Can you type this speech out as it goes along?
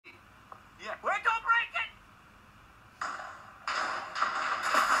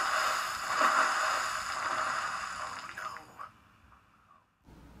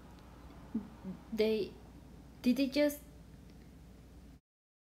They... Did they just...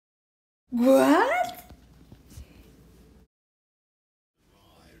 What?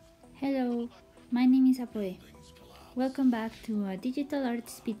 Hello, my name is Apoe. Welcome back to Digital Art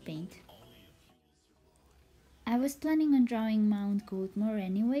Speedpaint. I was planning on drawing Mount Goatmore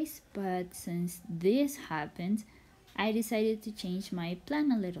anyways, but since this happened, I decided to change my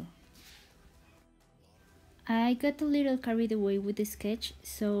plan a little. I got a little carried away with the sketch,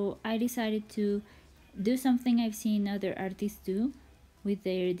 so I decided to do something I've seen other artists do with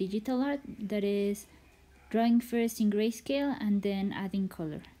their digital art, that is, drawing first in grayscale and then adding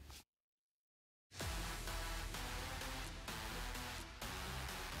color.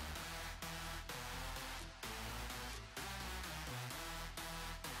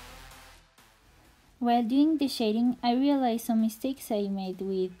 While doing the shading, I realized some mistakes I made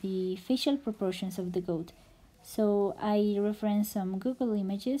with the facial proportions of the goat, so I referenced some Google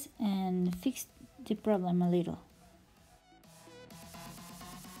images and fixed the problem a little.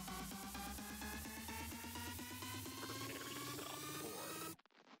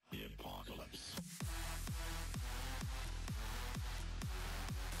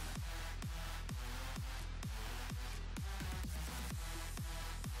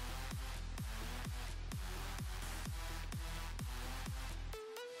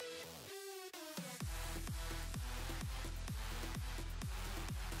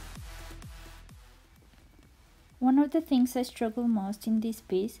 One of the things I struggled most in this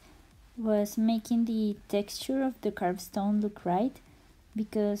piece was making the texture of the carved stone look right,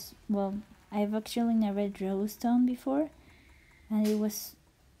 because, well, I've actually never drawn stone before, and it was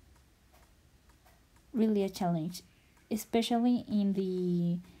really a challenge, especially in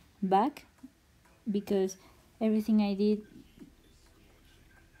the back, because everything I did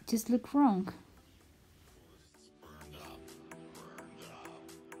just looked wrong.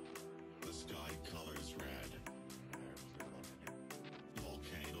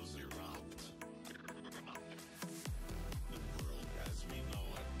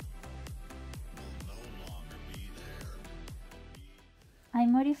 I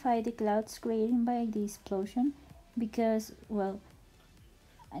modified the clouds created by the explosion because, well,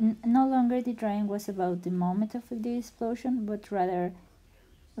 no longer the drawing was about the moment of the explosion, but rather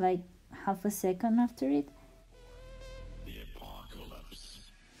like half a second after it. The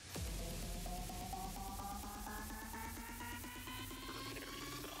apocalypse.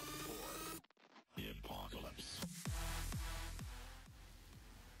 The apocalypse.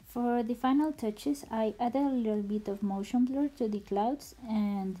 For the final touches, I added a little bit of motion blur to the clouds,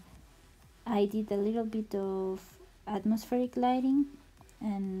 and I did a little bit of atmospheric lighting,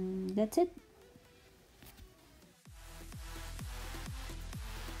 and that's it.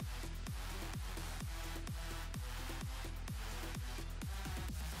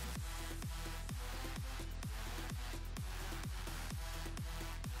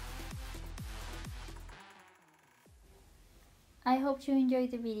 I hope you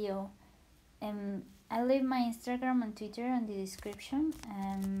enjoyed the video. I'll leave my Instagram and Twitter in the description,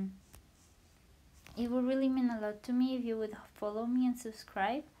 and it would really mean a lot to me if you would follow me and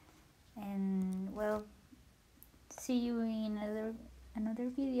subscribe. And, well, see you in another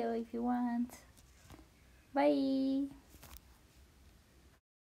video if you want. Bye!